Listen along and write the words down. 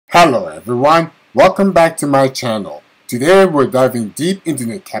Hello everyone, welcome back to my channel. Today we're diving deep into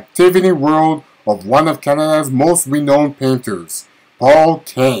the captivating world of one of Canada's most renowned painters, Paul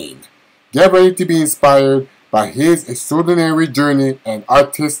Kane. Get ready to be inspired by his extraordinary journey and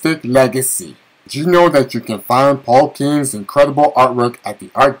artistic legacy. Did you know that you can find Paul Kane's incredible artwork at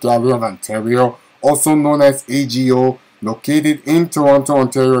the Art Gallery of Ontario, also known as AGO, located in Toronto,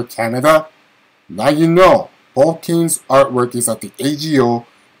 Ontario, Canada? Now you know, Paul Kane's artwork is at the AGO.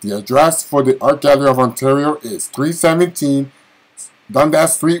 The address for the Art Gallery of Ontario is 317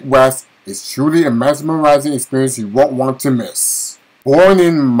 Dundas Street West. It's truly a mesmerizing experience you won't want to miss. Born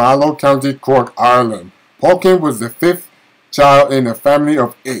in Mallow, County Cork, Ireland, Paul Kane was the fifth child in a family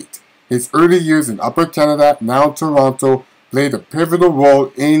of 8. His early years in Upper Canada, now Toronto, played a pivotal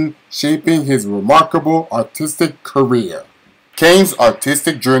role in shaping his remarkable artistic career. Kane's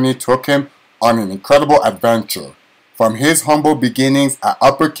artistic journey took him on an incredible adventure. From his humble beginnings at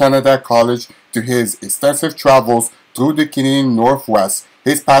Upper Canada College to his extensive travels through the Canadian Northwest,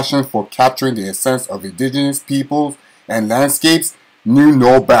 his passion for capturing the essence of Indigenous peoples and landscapes knew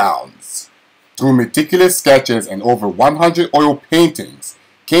no bounds. Through meticulous sketches and over 100 oil paintings,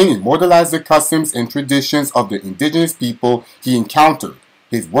 Kane immortalized the customs and traditions of the Indigenous people he encountered.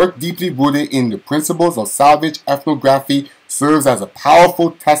 His work, deeply rooted in the principles of salvage ethnography, serves as a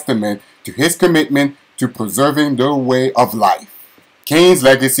powerful testament to his commitment to preserving their way of life. Kane's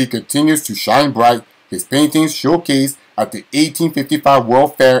legacy continues to shine bright. His paintings, showcased at the 1855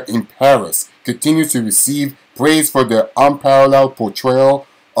 World Fair in Paris, continue to receive praise for their unparalleled portrayal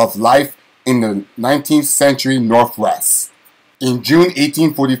of life in the 19th century Northwest. In June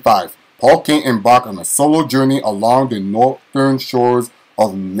 1845, Paul Kane embarked on a solo journey along the northern shores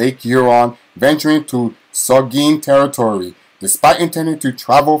of Lake Huron, venturing to Saugeen territory. Despite intending to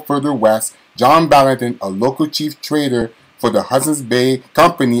travel further west, John Ballantyne, a local chief trader for the Hudson's Bay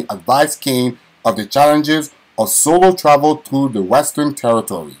Company, advised Kane of the challenges of solo travel through the Western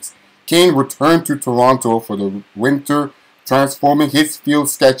Territories. Kane returned to Toronto for the winter, transforming his field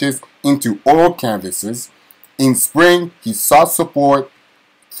sketches into oil canvases. In spring, he sought support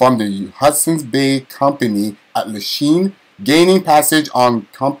from the Hudson's Bay Company at Lachine, gaining passage on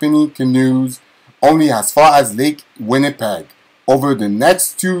company canoes only as far as Lake Winnipeg. Over the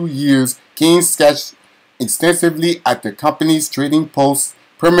next 2 years, Kane sketched extensively at the company's trading posts,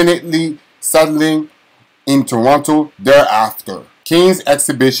 permanently settling in Toronto thereafter. Kane's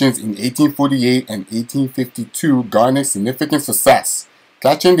exhibitions in 1848 and 1852 garnered significant success,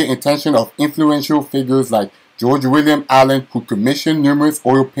 catching the attention of influential figures like George William Allen, who commissioned numerous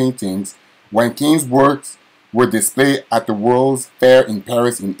oil paintings. When Kane's works were displayed at the World's Fair in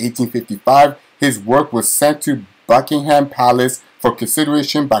Paris in 1855, his work was sent to Buckingham Palace for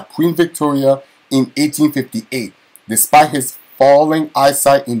consideration by Queen Victoria in 1858. Despite his falling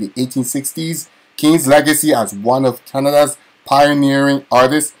eyesight in the 1860s, Kane's legacy as one of Canada's pioneering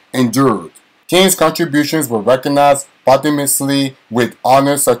artists endured. Kane's contributions were recognized posthumously with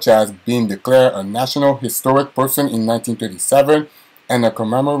honors such as being declared a National Historic Person in 1937 and a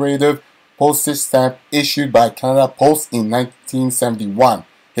commemorative postage stamp issued by Canada Post in 1971.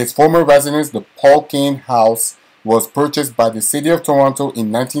 His former residence, the Paul Kane House, was purchased by the City of Toronto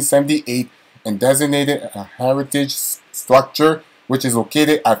in 1978 and designated a heritage structure, which is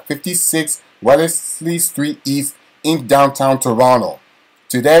located at 56 Wellesley Street East in downtown Toronto.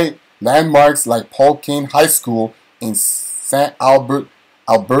 Today, landmarks like Paul Kane High School in St. Albert,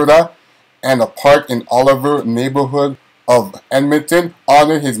 Alberta, and a park in Oliver neighborhood of Edmonton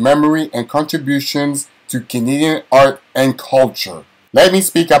honor his memory and contributions to Canadian art and culture. Let me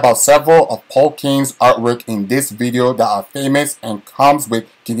speak about several of Paul Kane's artwork in this video that are famous and comes with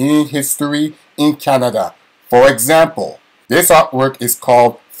Canadian history in Canada. For example, this artwork is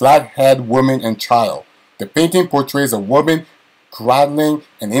called Flathead Woman and Child. The painting portrays a woman cradling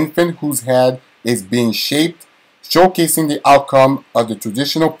an infant whose head is being shaped, showcasing the outcome of the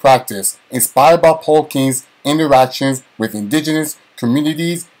traditional practice inspired by Paul Kane's interactions with Indigenous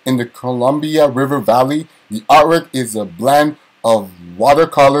communities in the Columbia River Valley. The artwork is a blend of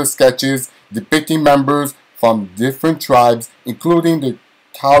watercolor sketches depicting members from different tribes, including the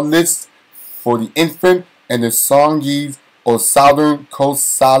Cowlitz for the infant and the Songhees or Southern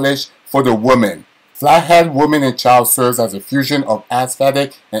Coast Salish for the woman. Flathead Woman and Child serves as a fusion of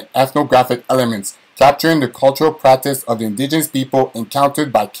aesthetic and ethnographic elements, capturing the cultural practice of the Indigenous people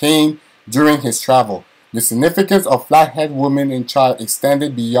encountered by Kane during his travel. The significance of Flathead Woman and Child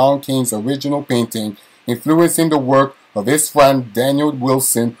extended beyond Kane's original painting, influencing the work of his friend Daniel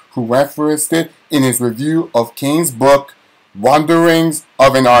Wilson, who referenced it in his review of Kane's book, Wanderings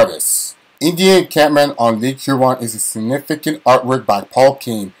of an Artist. Indian encampment on Lake Huron is a significant artwork by Paul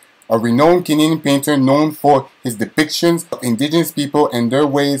Kane. a renowned Canadian painter known for his depictions of Indigenous people and their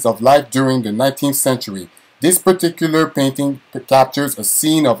ways of life during the 19th century. This particular painting captures a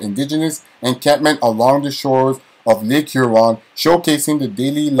scene of Indigenous encampment along the shores of Lake Huron, showcasing the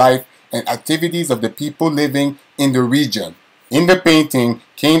daily life and activities of the people living in the region. In the painting,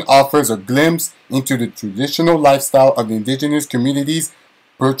 Kane offers a glimpse into the traditional lifestyle of the Indigenous communities,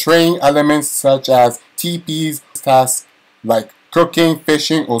 portraying elements such as teepees, tasks like cooking,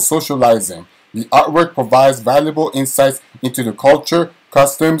 fishing, or socializing. The artwork provides valuable insights into the culture,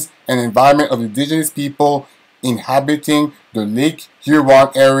 customs, and environment of Indigenous people inhabiting the Lake Huron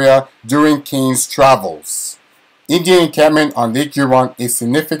area during Kane's travels. Indian encampment on Lake Huron is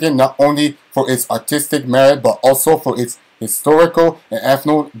significant not only for its artistic merit but also for its historical and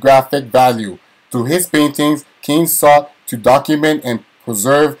ethnographic value. Through his paintings, Kane sought to document and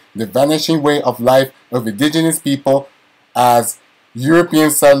preserve the vanishing way of life of Indigenous people as European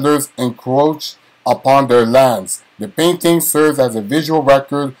settlers encroached upon their lands. The painting serves as a visual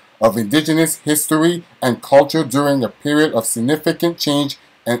record of Indigenous history and culture during a period of significant change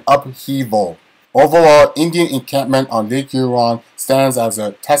and upheaval. Overall, Indian encampment on Lake Huron stands as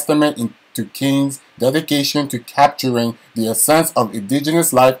a testament to Kane's dedication to capturing the essence of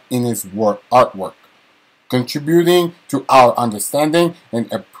Indigenous life in his artwork, contributing to our understanding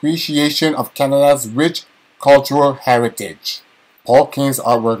and appreciation of Canada's rich cultural heritage. Paul Kane's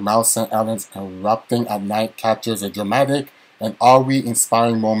artwork, Mount St. Helens Erupting at Night, captures a dramatic and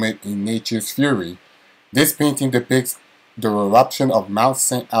awe-inspiring moment in nature's fury. This painting depicts the eruption of Mount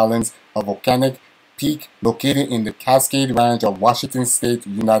St. Helens, a volcanic peak located in the Cascade Range of Washington State,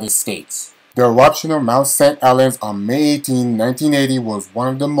 United States. The eruption of Mount St. Helens on May 18, 1980 was one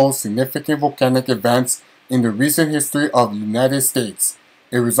of the most significant volcanic events in the recent history of the United States.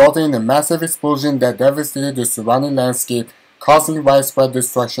 It resulted in a massive explosion that devastated the surrounding landscape, causing widespread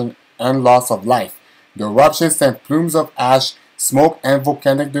destruction and loss of life. The eruption sent plumes of ash, smoke, and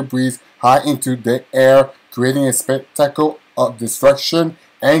volcanic debris high into the air, creating a spectacle of destruction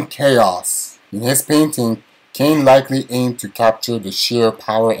and chaos. In his painting, Kane likely aimed to capture the sheer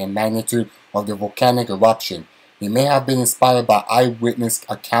power and magnitude of the volcanic eruption. He may have been inspired by eyewitness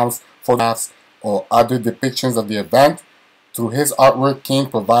accounts, photographs, or other depictions of the event. Through his artwork, Kane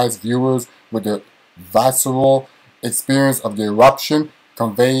provides viewers with a visceral experience of the eruption,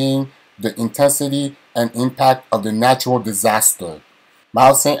 conveying the intensity and impact of the natural disaster.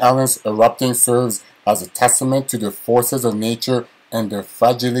 Mount St. Helens erupting serves as a testament to the forces of nature and the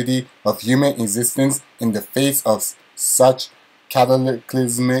fragility of human existence in the face of such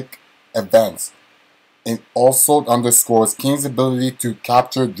cataclysmic events. It also underscores Kane's ability to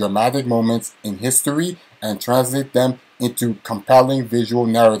capture dramatic moments in history and translate them into compelling visual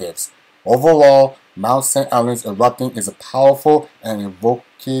narratives. Overall, Mount St. Helens Erupting is a powerful and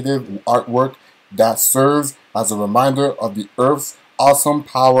evocative artwork that serves as a reminder of the Earth's awesome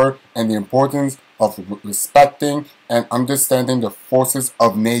power and the importance of respecting and understanding the forces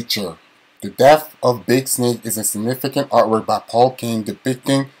of nature. The Death of Big Snake is a significant artwork by Paul Kane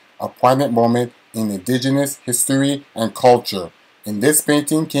depicting a poignant moment in Indigenous history and culture. In this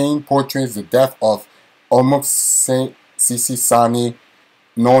painting, Kane portrays the death of Sisisani,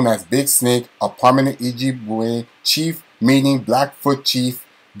 known as Big Snake, a prominent Ojibwe chief, meaning Blackfoot chief,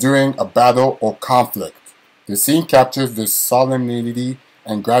 during a battle or conflict. The scene captures the solemnity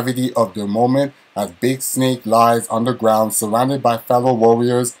and gravity of the moment as Big Snake lies underground, surrounded by fellow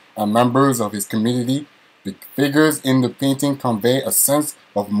warriors and members of his community. The figures in the painting convey a sense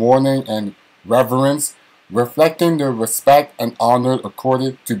of mourning and reverence, reflecting the respect and honor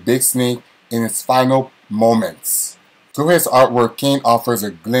accorded to Big Snake in its final moments. Through his artwork, Kane offers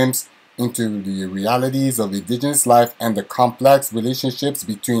a glimpse into the realities of Indigenous life and the complex relationships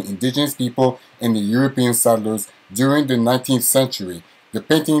between Indigenous people and the European settlers during the 19th century. The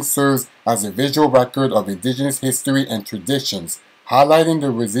painting serves as a visual record of Indigenous history and traditions, highlighting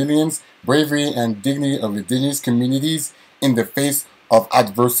the resilience, bravery, and dignity of Indigenous communities in the face of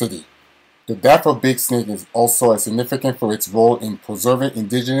adversity. The Death of Big Snake is also significant for its role in preserving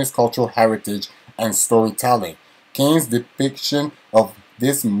Indigenous cultural heritage and storytelling. Kane's depiction of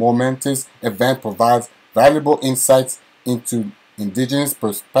this momentous event provides valuable insights into Indigenous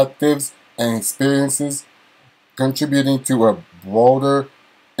perspectives and experiences, contributing to a broader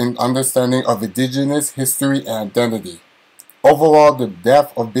understanding of Indigenous history and identity. Overall, The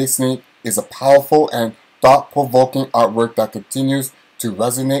Death of Big Snake is a powerful and thought-provoking artwork that continues to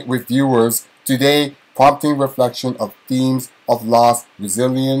resonate with viewers today, prompting reflection of themes of loss,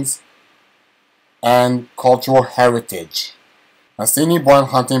 resilience, and cultural heritage. Assini-born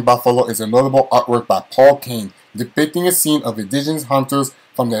hunting buffalo is a notable artwork by Paul Kane, depicting a scene of Indigenous hunters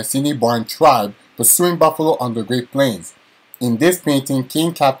from the Assiniboine tribe pursuing buffalo on the Great Plains. In this painting,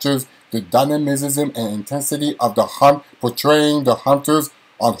 Kane captures the dynamism and intensity of the hunt, portraying the hunters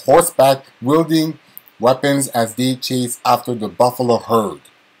on horseback wielding weapons as they chase after the buffalo herd.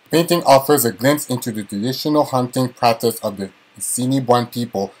 The painting offers a glimpse into the traditional hunting practice of the Assiniboine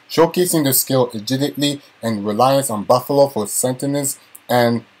people, showcasing their skill, agility, and reliance on buffalo for sustenance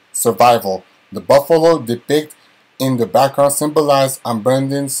and survival. The buffalo depicted in the background symbolize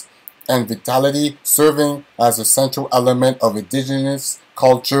abundance and vitality, serving as a central element of indigenous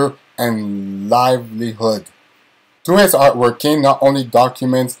culture and livelihood. Through his artwork, Kane not only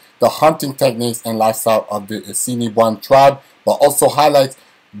documents the hunting techniques and lifestyle of the Assiniboine tribe, but also highlights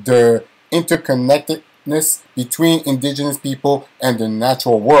the interconnectedness between indigenous people and the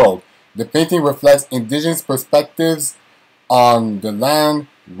natural world. The painting reflects indigenous perspectives on the land,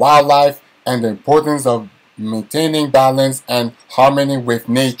 wildlife, and the importance of maintaining balance and harmony with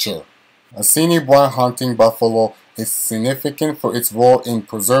nature. Assiniboine hunting buffalo is significant for its role in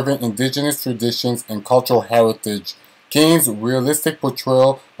preserving indigenous traditions and cultural heritage. Kane's realistic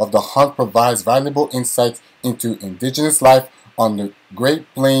portrayal of the hunt provides valuable insights into indigenous life on the Great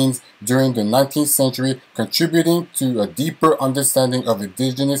Plains during the 19th century, contributing to a deeper understanding of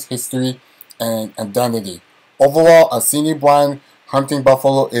indigenous history and identity. Overall, Assiniboine hunting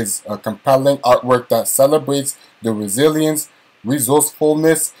buffalo is a compelling artwork that celebrates the resilience,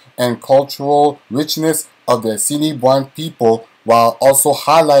 resourcefulness, and cultural richness of the Assiniboine people, while also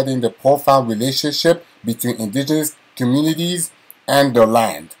highlighting the profound relationship between indigenous communities and their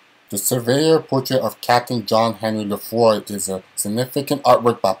land. The Surveyor portrait of Captain John Henry Lefroy is a significant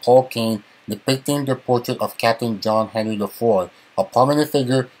artwork by Paul Kane depicting the portrait of Captain John Henry Lefroy, a prominent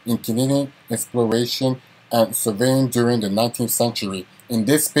figure in Canadian exploration and surveying during the 19th century. In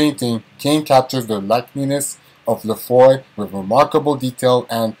this painting, Kane captures the likeness of Lefroy with remarkable detail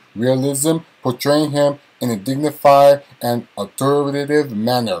and realism, portraying him in a dignified and authoritative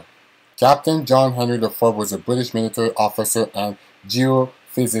manner. Captain John Henry Lefroy was a British military officer and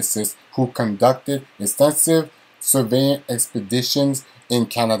geophysicist who conducted extensive surveying expeditions in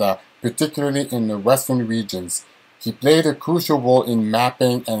Canada, particularly in the western regions. He played a crucial role in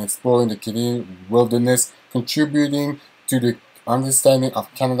mapping and exploring the Canadian wilderness, contributing to the understanding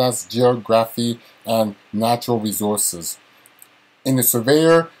of Canada's geography and natural resources. In The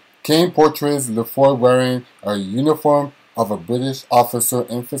Surveyor, Kane portrays Lefroy wearing a uniform of a British officer,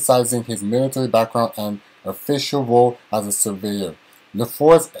 emphasizing his military background and official role as a surveyor.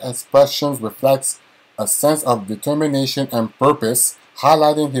 Lefroy's expressions reflects a sense of determination and purpose,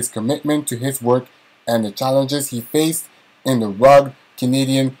 highlighting his commitment to his work and the challenges he faced in the rugged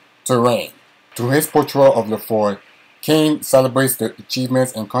Canadian terrain. Through his portrayal of Lefroy, Kane celebrates the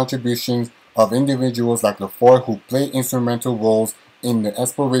achievements and contributions of individuals like Lefroy who played instrumental roles in the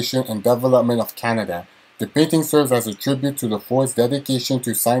exploration and development of Canada. The painting serves as a tribute to Lefroy's dedication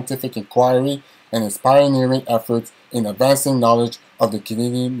to scientific inquiry and his pioneering efforts in advancing knowledge of the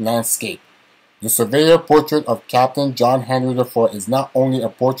Canadian landscape. The Surveyor portrait of Captain John Henry Lefroy is not only a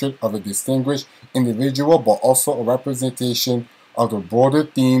portrait of a distinguished individual, but also a representation of the broader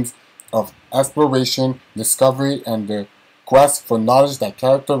themes of exploration, discovery, and the quest for knowledge that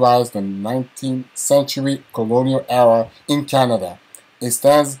characterized the 19th century colonial era in Canada. It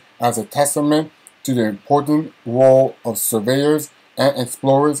stands as a testament to the important role of surveyors and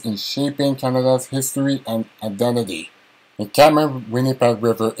explorers in shaping Canada's history and identity. Encampment Winnipeg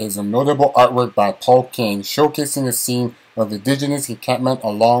River is a notable artwork by Paul Kane, showcasing a scene of indigenous encampment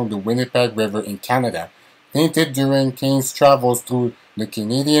along the Winnipeg River in Canada. Painted during Kane's travels through the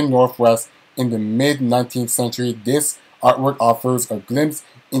Canadian Northwest in the mid-19th century, this artwork offers a glimpse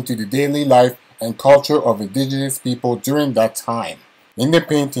into the daily life and culture of indigenous people during that time. In the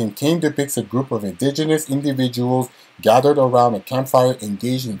painting, Kane depicts a group of indigenous individuals gathered around a campfire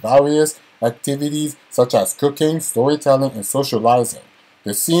engaged in various activities such as cooking, storytelling, and socializing.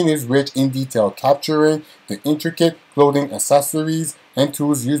 The scene is rich in detail, capturing the intricate clothing, accessories, and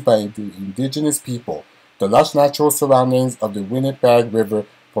tools used by the indigenous people. The lush natural surroundings of the Winnipeg River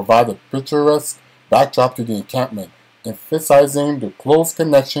provide a picturesque backdrop to the encampment, emphasizing the close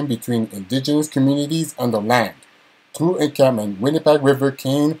connection between indigenous communities and the land. Through Encampment Winnipeg River,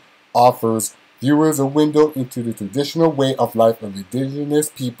 Kane offers viewers a window into the traditional way of life of indigenous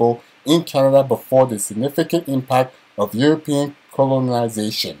people in Canada before the significant impact of European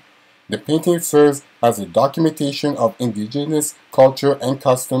colonization. The painting serves as a documentation of indigenous culture and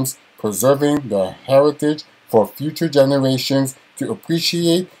customs, preserving their heritage for future generations to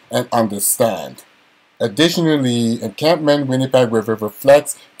appreciate and understand. Additionally, Encampment Winnipeg River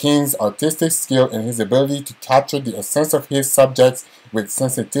reflects Kane's artistic skill and his ability to capture the essence of his subjects with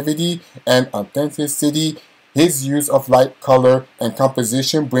sensitivity and authenticity. His use of light, color, and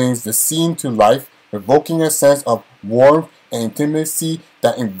composition brings the scene to life, evoking a sense of warmth and intimacy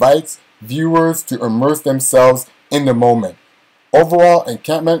that invites viewers to immerse themselves in the moment. Overall,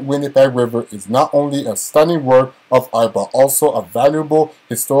 Encampment Winnipeg River is not only a stunning work of art but also a valuable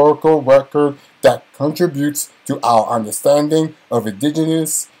historical record that contributes to our understanding of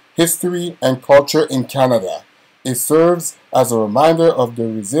Indigenous history and culture in Canada. It serves as a reminder of the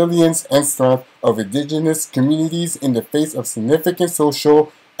resilience and strength of Indigenous communities in the face of significant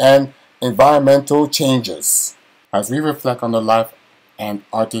social and environmental changes. As we reflect on the life and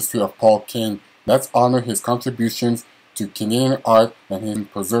artistry of Paul Kane, let's honor his contributions to Canadian art and in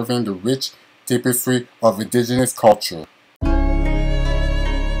preserving the rich tapestry of Indigenous culture.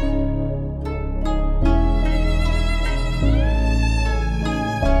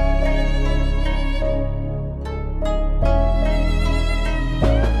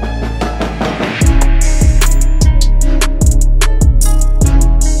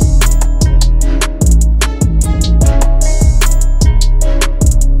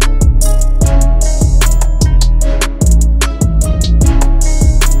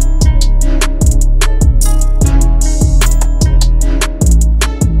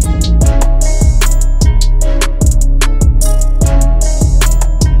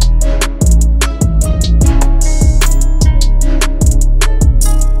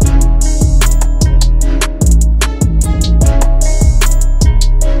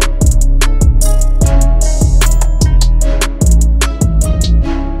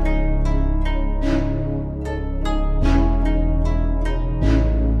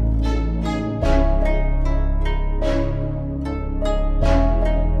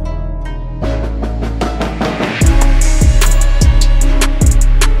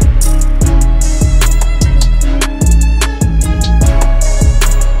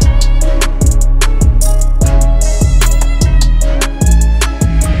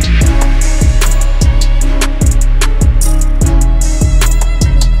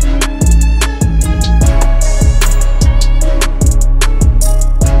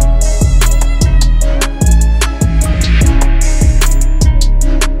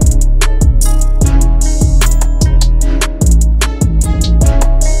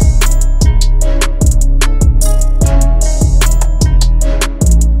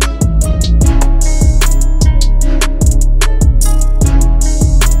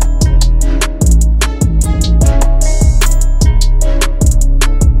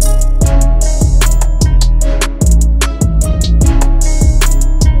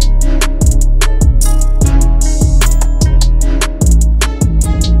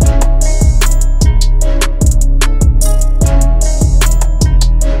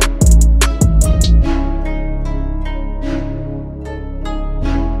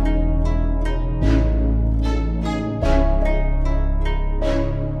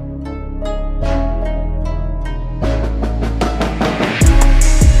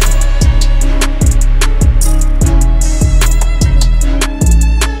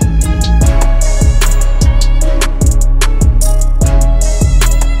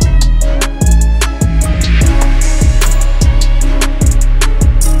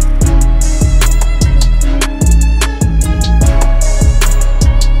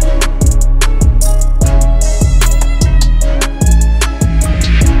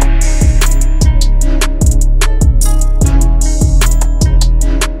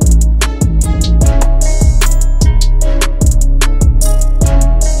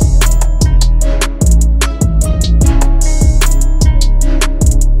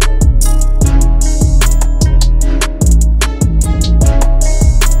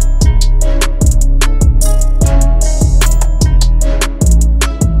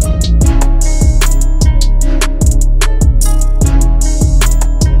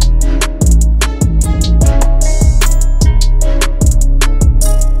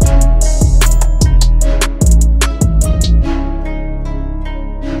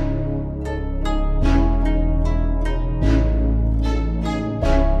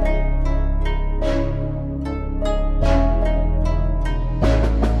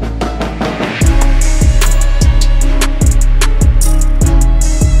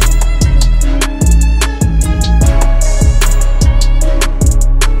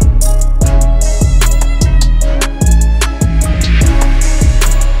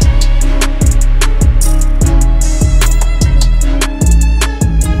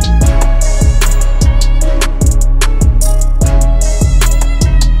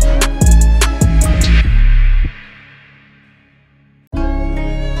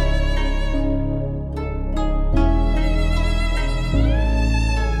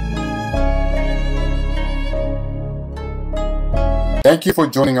 Thank you for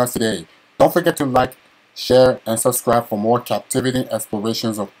joining us today. Don't forget to like, share, and subscribe for more captivating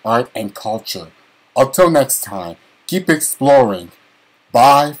explorations of art and culture. Until next time, keep exploring.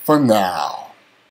 Bye for now.